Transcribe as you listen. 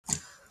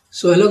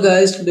So hello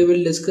guys, today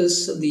we'll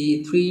discuss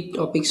the three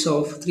concepts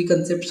of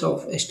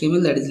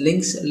HTML, that is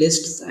links,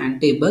 lists and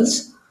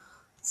tables.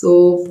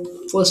 So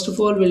first of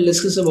all we'll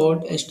discuss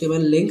about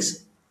HTML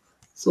links.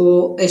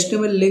 So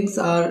HTML links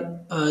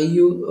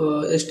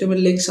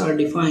are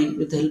defined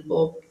with the help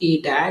of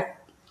a tag.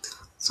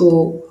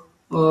 So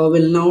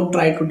we'll now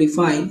try to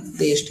define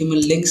the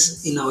HTML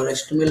links in our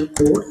HTML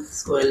code.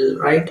 So I'll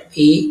write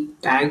a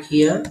tag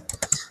here,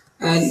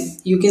 and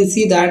you can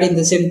see that in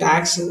the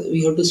syntax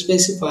we have to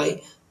specify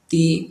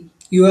the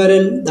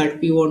URL that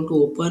we want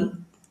to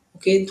open,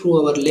 okay,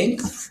 through our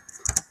link.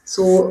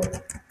 So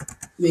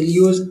we'll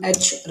use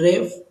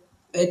href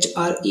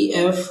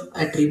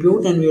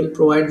attribute, and we will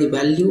provide the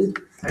value.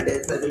 That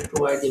is, I will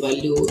provide the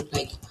value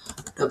like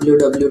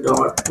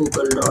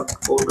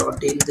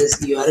www.google.co.in. This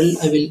URL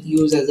I will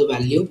use as a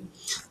value,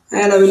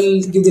 and I will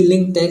give the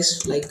link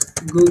text like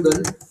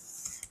Google.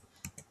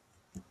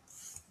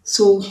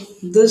 So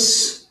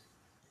this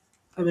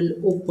I will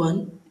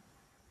open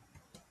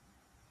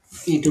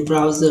into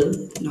browser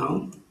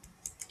now.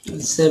 I'll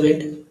save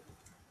it,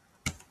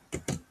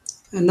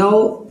 and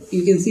now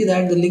you can see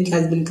that the link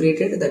has been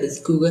created, that is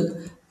Google.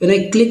 When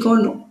I click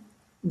on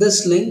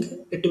this link,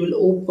 it will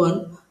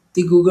open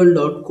the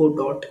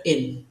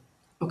google.co.in.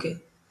 Okay,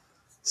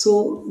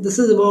 so this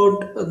is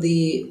about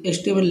the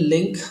HTML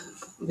link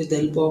with the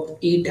help of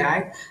a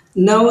tag.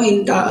 Now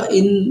in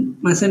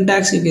my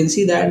syntax you can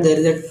see that there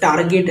is a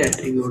target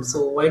attribute.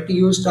 So why to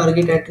use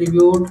target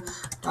attribute?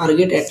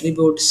 Target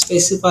attribute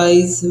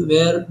specifies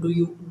where do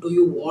you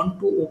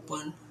want to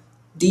open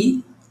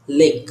the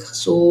link.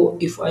 So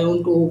if I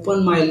want to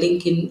open my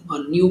link in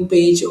a new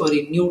page or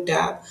a new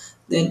tab,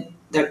 then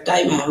that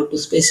time I have to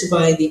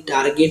specify the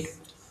target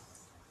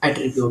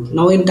attribute.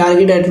 Now in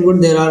target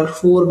attribute there are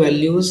four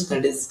values,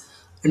 that is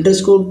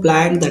underscore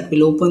blank that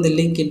will open the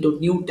link into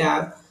new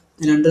tab,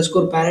 then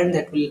underscore parent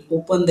that will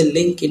open the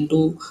link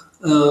into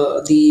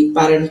the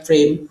parent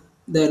frame,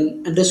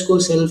 then underscore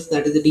self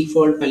that is the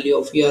default value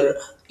of your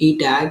e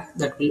tag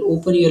that will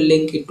open your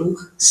link into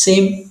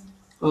same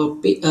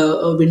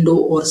window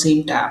or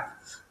same tab,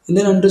 and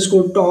then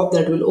underscore top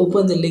that will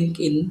open the link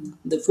in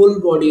the full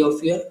body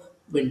of your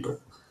window.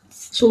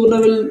 So now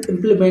we'll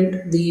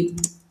implement the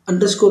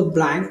underscore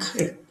blank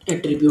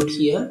attribute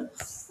here,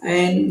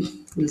 and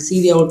we'll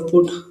see the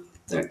output,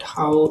 that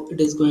how it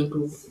is going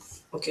to.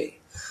 Okay,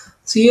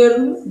 so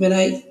here when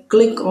I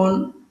click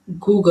on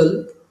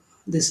Google,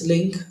 this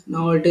link,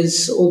 now it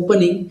is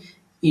opening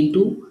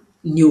into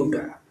new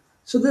tab.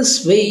 So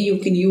this way you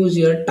can use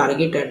your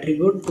target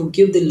attribute to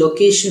give the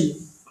location,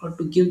 or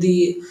to give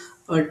the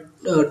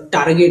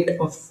target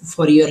of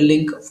for your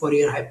link, for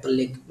your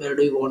hyperlink, where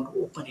do you want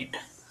to open it.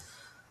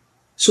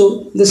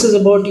 So this is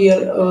about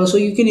your so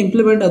you can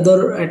implement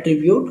other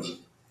attribute.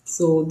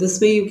 So this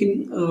way you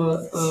can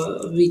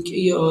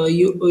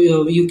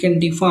you can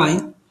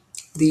define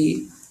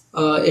the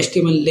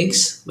HTML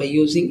links by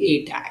using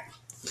a tag.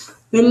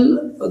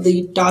 Well,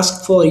 the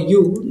task for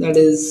you, that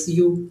is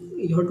you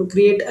have to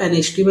create an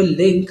HTML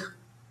link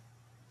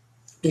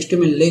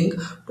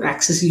to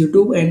access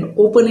YouTube and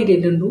open it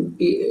into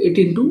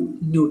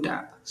new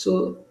tab.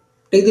 So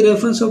take the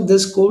reference of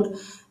this code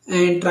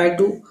and try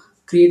to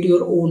create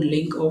your own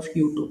link of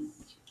YouTube.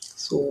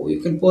 So you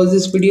can pause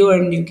this video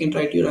and you can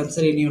write your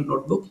answer in your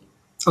notebook.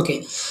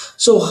 Okay,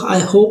 so I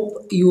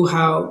hope you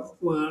have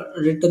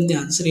written the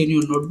answer in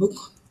your notebook.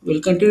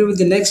 We'll continue with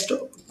the next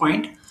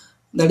point,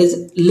 that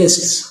is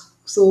lists.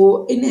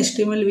 So in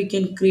HTML we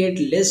can create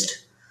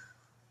list.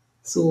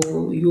 So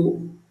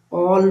you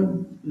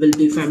all will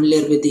be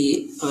familiar with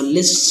the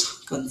lists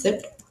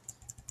concept.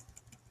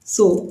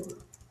 So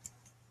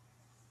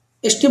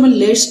HTML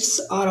lists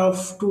are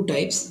of two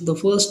types. The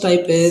first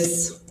type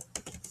is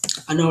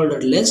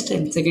unordered list,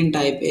 and second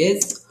type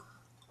is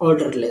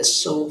ordered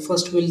list. So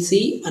first we'll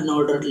see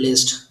unordered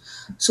list.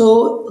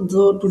 So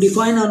to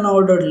define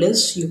unordered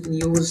list, you can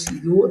use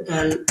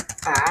UL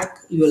tag.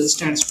 UL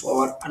stands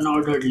for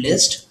unordered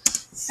list,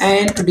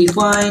 and to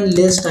define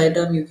list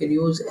item you can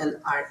use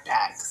LR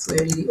tag. So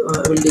I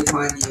will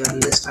define here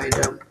list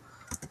item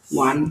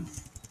 1,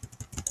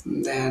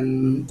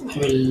 then I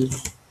will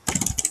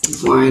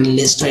define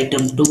list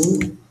item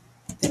 2,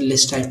 then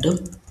list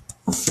item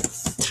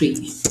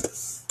 3,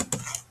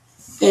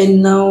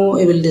 and now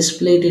I will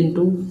display it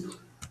into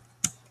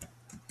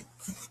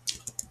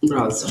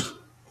browser.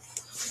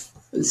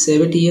 We'll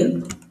save it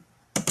here.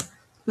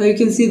 Now you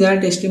can see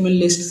that HTML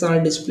lists are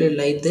displayed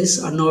like this,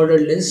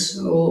 unordered lists.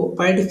 So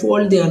by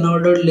default the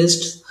unordered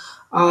lists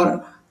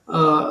are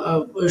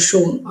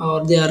shown,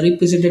 or they are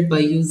represented by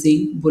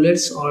using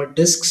bullets or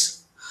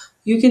disks.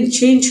 You can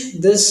change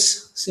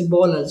this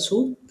symbol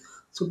also.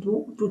 So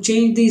to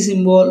change the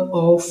symbol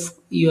of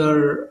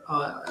your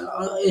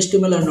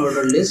HTML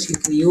unordered list, you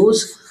can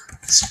use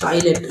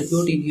style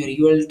attribute in your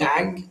UL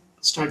tag,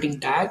 starting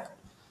tag,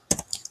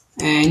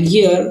 and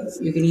here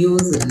you can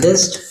use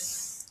list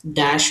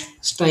dash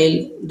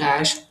style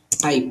dash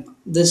type.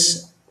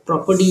 This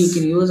property you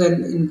can use,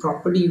 and in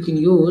property you can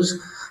use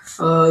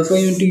if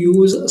I want to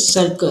use a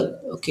circle.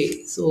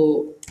 Okay,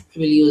 so I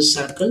will use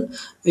circle.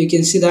 You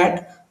can see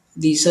that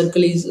the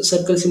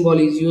circle symbol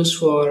is used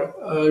for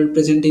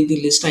representing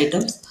the list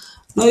items.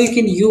 Now you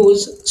can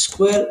use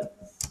square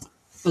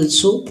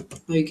also.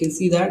 Now you can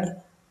see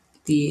that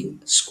the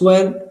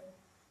square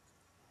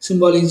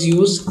symbol is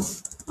used.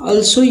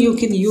 Also you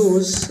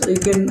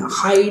can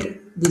hide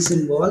the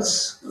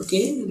symbols.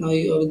 Okay, now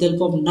with the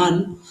help of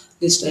none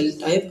list style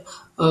type,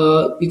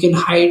 you can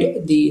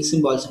hide the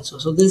symbols also.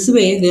 So this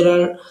way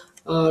there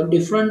are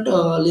different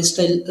list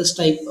style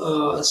type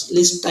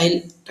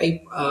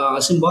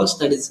symbols,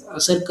 that is a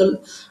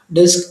circle,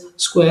 disk,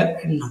 square,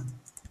 and none.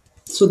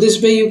 So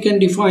this way you can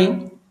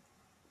define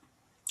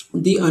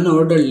the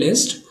unordered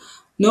list.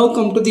 Now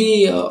come to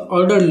the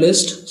ordered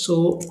list.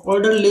 So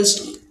ordered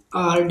list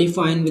are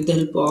defined with the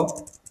help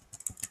of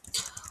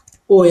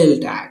OL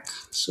tag.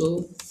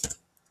 So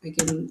I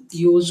can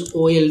use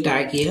OL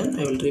tag here.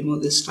 I will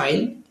remove this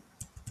style.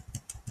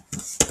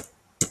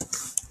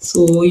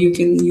 So you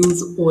can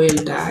use OL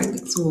tag.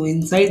 So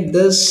inside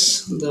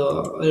this,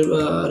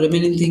 the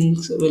remaining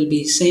things will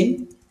be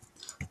same.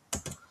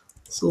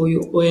 So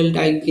you OL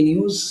tag you can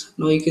use.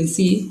 Now you can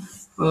see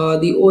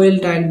the OL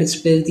tag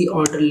displays the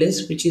order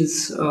list, which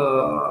is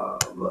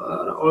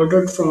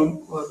ordered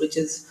from, or which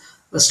is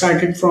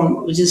starting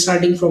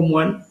from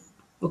one.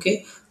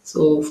 Okay,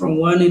 so from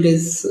one it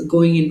is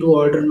going into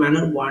order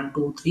manner, one,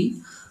 two, three.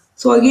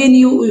 So again,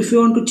 you if you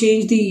want to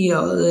change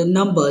the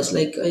numbers,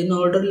 like in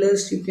order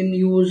list, you can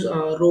use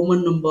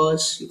Roman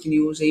numbers. You can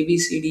use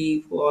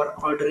ABCD for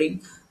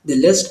ordering the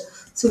list.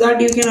 So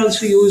that you can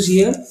also use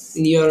here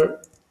in your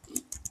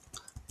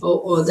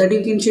that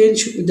you can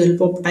change with the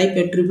help of type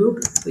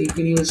attribute. So you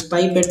can use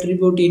type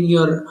attribute in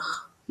your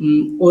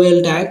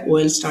OL tag,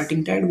 OL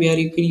starting tag, where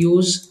you can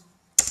use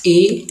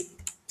A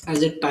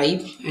as a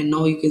type, and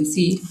now you can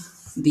see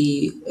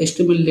the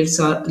HTML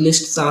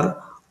lists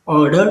are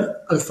ordered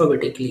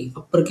alphabetically,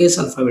 uppercase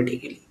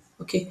alphabetically.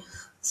 Okay,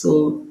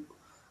 so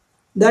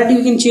that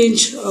you can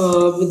change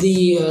with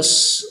the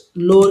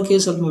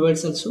lowercase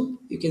alphabets also.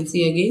 You can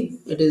see again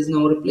it is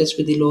now replaced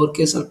with the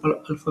lowercase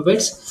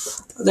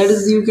alphabets. That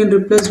is, you can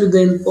replace with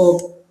the help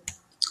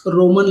of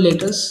Roman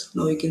letters.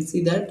 Now you can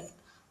see that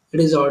it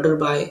is ordered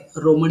by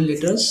Roman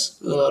letters,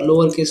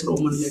 lowercase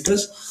Roman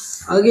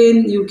letters.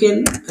 Again you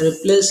can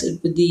replace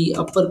it with the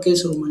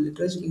uppercase Roman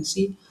letters. You can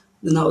see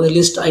now the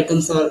list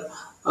items are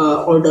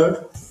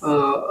ordered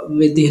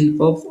with the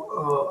help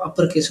of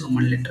uppercase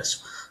Roman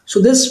letters.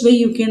 So this way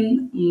you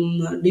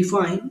can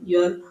define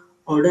your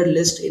order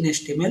list in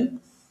HTML,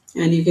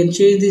 and you can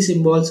change the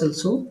symbols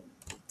also.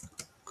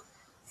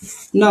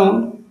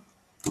 Now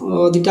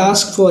the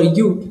task for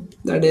you,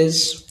 that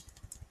is,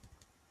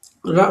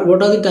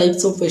 what are the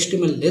types of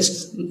HTML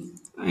lists,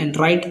 and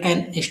write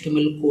an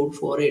HTML code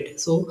for it.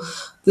 So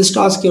this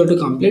task you have to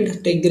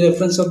complete. Take the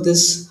reference of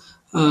this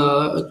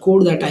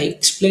code that I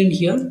explained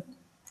here.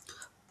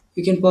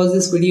 You can pause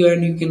this video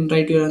and you can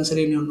write your answer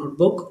in your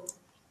notebook.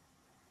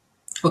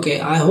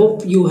 Okay, I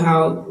hope you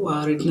have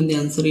written the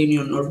answer in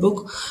your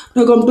notebook.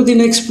 Now come to the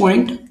next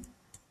point,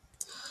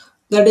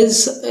 that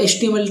is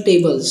HTML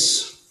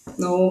tables.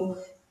 Now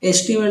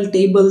HTML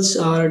tables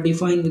are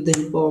defined with the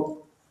help of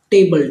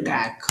table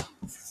tag.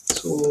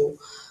 So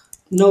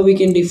now we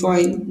can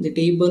define the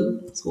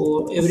table.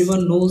 So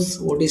everyone knows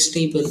what is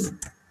table.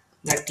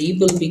 That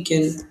table we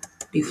can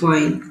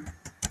define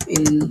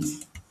in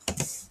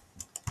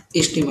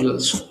HTML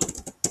also.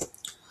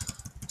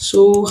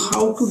 So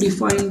how to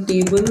define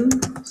table?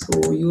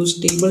 So use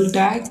table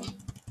tag.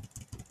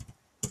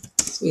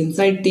 So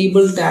inside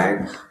table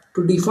tag,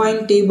 to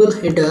define table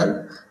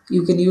header,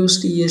 you can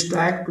use ts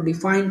tag. To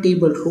define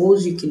table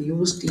rows, you can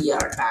use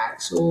tr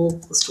tag. So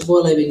first of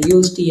all I will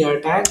use tr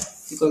tag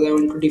because I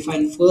want to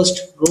define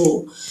first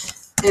row,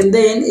 and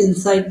then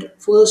inside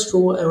first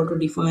row I want to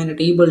define a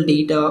table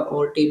data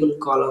or table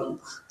column,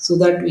 so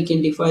that we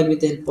can define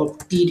with the help of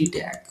td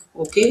tag.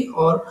 Okay,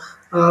 or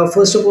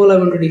first of all I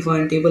want to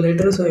define table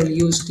header, so I will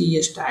use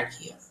ts tag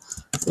here.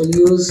 So I'll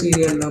use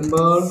serial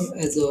number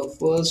as a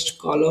first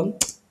column,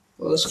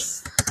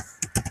 first,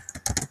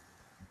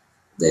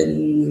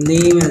 then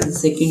name as the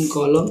second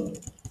column.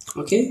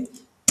 Okay,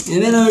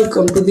 and then I will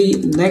come to the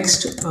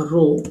next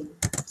row.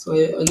 So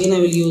again I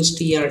will use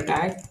tr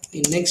tag.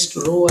 In next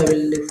row I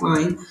will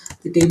define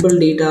the table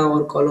data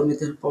or column with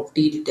the help of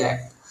td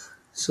tag.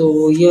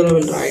 So here I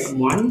will write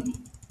 1,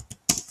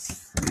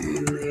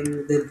 and then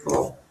with the help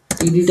of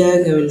td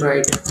tag I will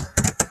write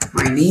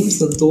my name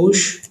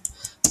Santosh.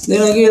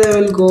 Then again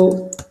I will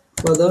go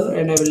further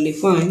and I will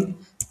define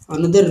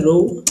another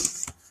row.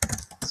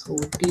 So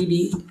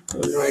td, I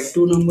will write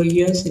 2 number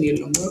here,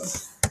 serial number,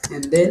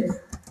 and then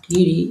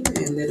td,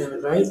 and then I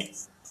will write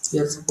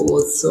here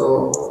suppose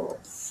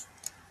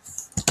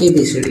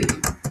abcd.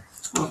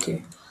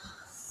 Okay,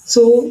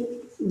 so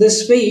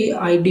this way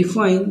I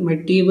define my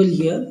table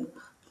here.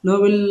 Now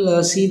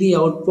we'll see the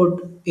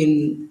output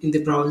in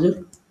the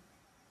browser.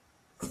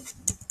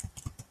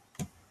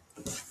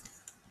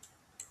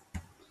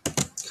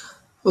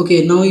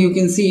 Okay, now you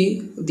can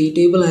see the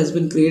table has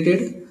been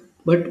created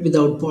but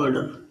without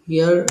border.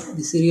 Here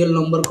the serial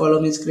number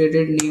column is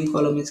created, name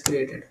column is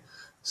created.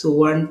 So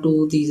one,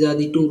 two, these are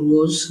the two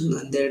rows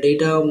and their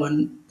data.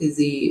 One is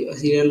the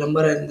serial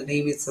number and the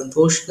name is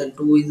Santosh. Then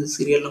two is the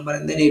serial number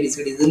and then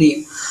ABCD is the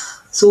name.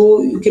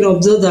 So you can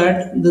observe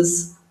that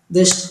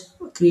this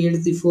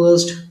creates the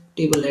first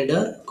table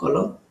header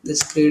column.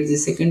 This creates the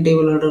second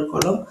table header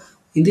column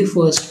in the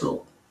first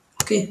row.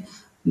 Okay.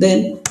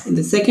 Then in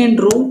the second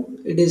row,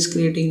 it is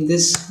creating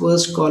this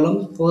first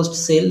column, first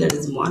cell, that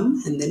is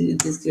one, and then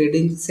it is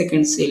creating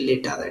second cell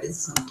data, that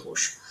is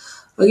Santosh.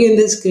 Again,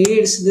 this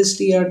creates this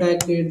tr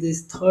tag creates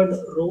this third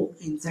row.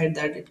 Inside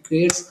that, it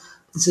creates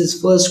this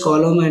is first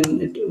column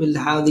and it will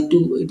have the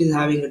two. It is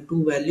having a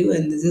two value,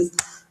 and this is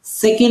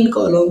second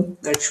column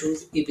that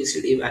shows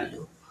ABCD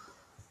value.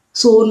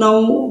 So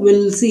now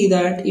we'll see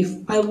that if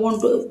I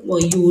want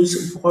to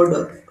use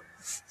border,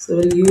 so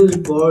we'll use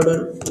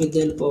border with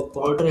the help of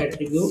border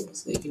attribute.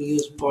 So you can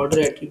use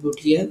border attribute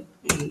here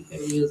and I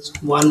will use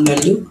one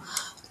value.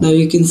 Now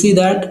you can see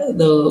that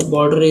the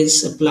border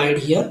is applied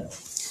here,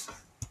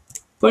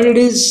 but it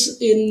is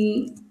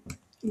in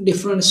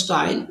different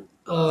style.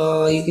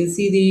 You can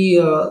see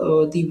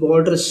the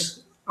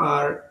borders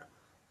are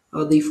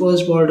the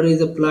first border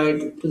is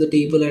applied to the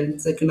table and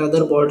second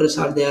other borders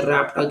are there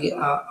wrapped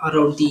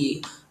around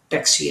the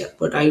text here,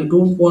 but I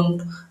don't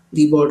want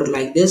the border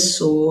like this,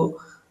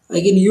 so I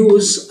can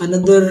use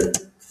another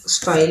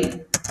style.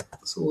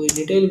 So in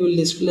detail we'll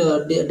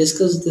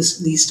discuss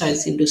these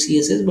styles into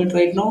CSS, but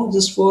right now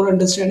just for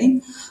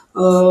understanding,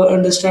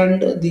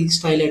 understand the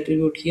style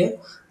attribute here.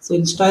 So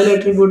in style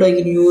attribute I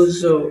can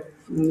use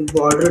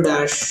border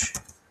dash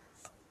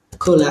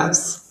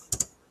collapse.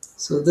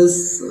 So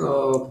this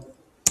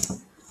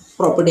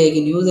property I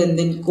can use, and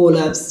then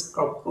collapse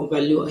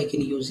value I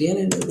can use here,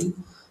 and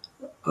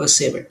I will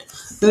save it.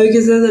 Now you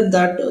can say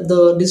that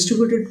the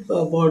distributed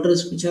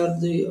borders, which are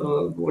the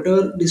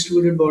whatever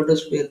distributed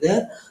borders were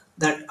there,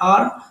 that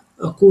are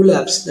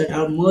collapsed, that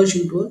are merged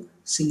into a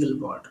single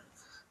border.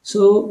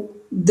 So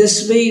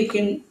this way you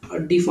can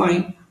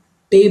define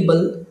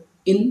table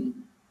in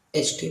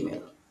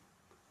HTML.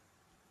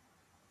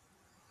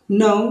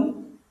 Now,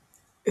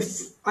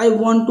 if I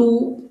want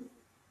to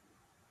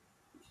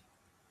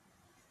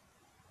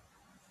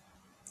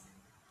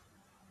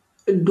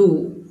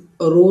do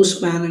a row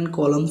span and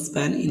column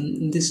span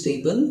in this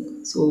table,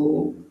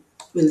 so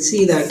we'll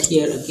see that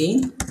here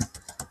again.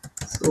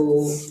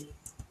 So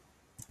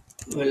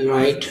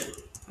I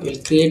will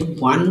create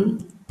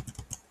one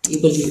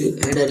table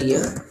header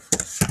here.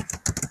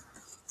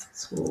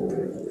 So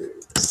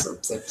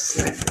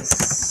subsets like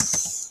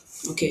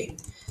this. Okay,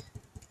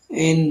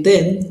 and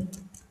then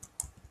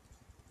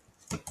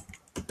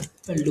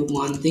I'll do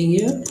one thing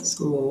here.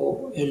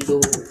 So I'll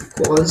do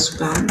call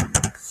span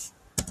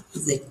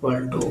is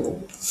equal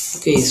to,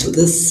 okay, so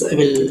this I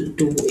will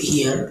do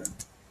here.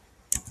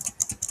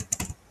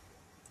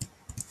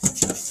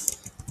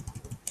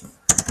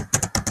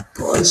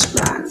 Call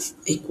span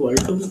equal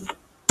to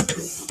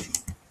 2.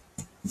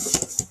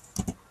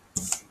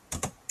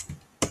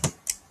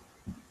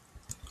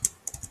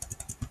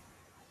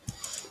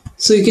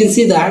 So you can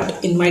see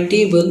that in my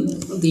table,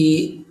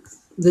 the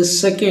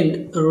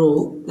second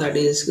row, that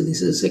is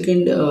this is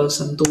second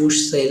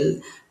Santosh cell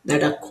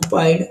that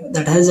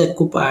has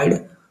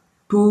occupied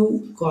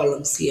two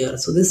columns here.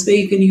 So this way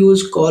you can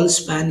use call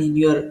span in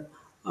your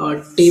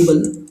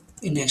table,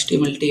 in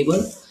HTML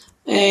table.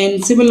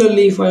 And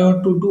similarly, if I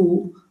want to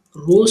do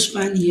row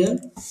span here,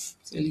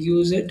 so I'll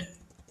use it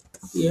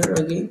here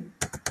again.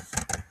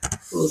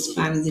 Row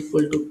span is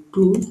equal to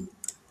 2,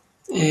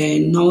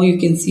 and now you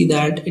can see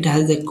that it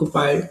has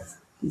occupied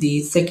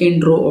the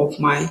second row of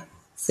my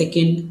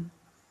second,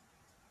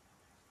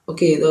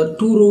 okay, the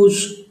two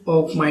rows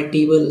of my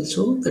table,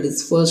 so that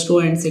is first row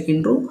and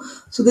second row.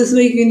 So this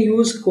way you can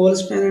use call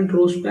span and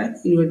row span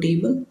in your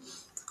table.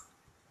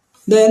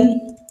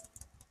 Then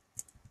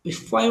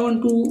if I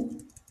want to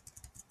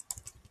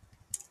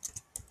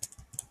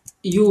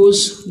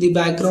use the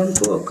background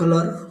for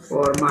color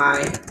for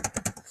my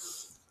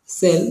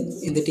cell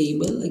in the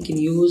table, I can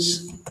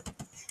use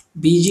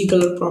bg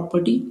color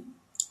property.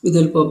 With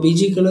the help of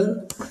bg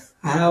color,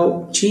 I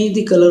have changed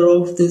the color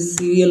of this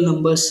serial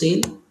number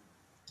cell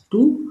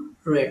to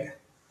red.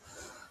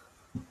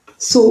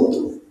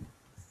 So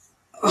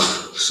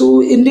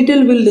in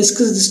detail we'll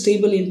discuss this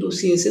table into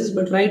CSS,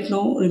 but right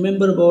now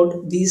remember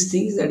about these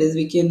things. That is,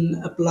 we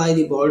can apply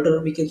the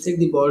border, we can set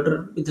the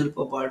border with the help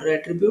of border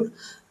attribute,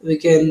 we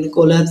can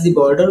collapse the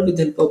border with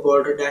the help of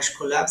border dash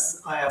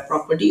collapse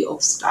property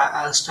of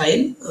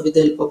style with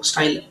the help of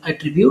style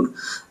attribute.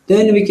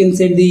 Then we can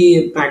set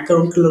the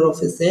background color of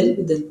a cell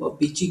with the help of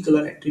bg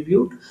color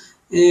attribute,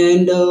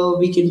 and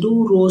we can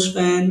do row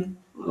span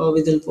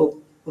with the help of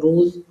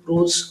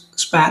row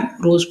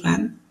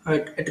span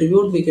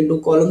attribute. We can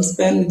do column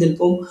span with the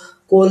help of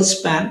call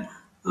span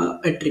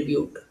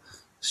attribute.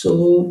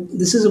 So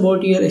this is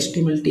about your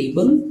HTML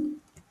table.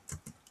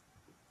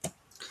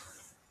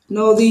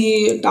 Now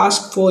the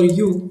task for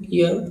you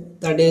here,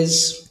 that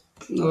is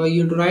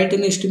you write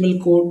an HTML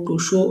code to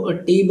show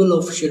a table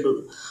of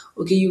schedule.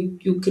 Okay,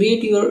 you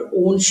create your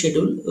own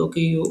schedule.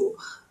 Okay, you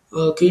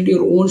create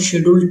your own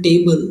schedule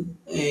table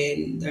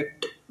and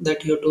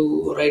that you have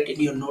to write in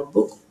your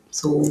notebook.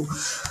 So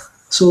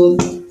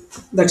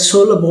that's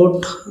all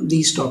about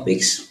these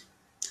topics.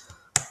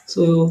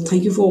 So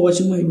thank you for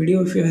watching my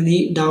video. If you have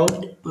any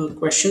doubt or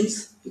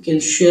questions, you can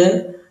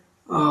share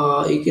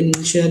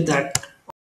that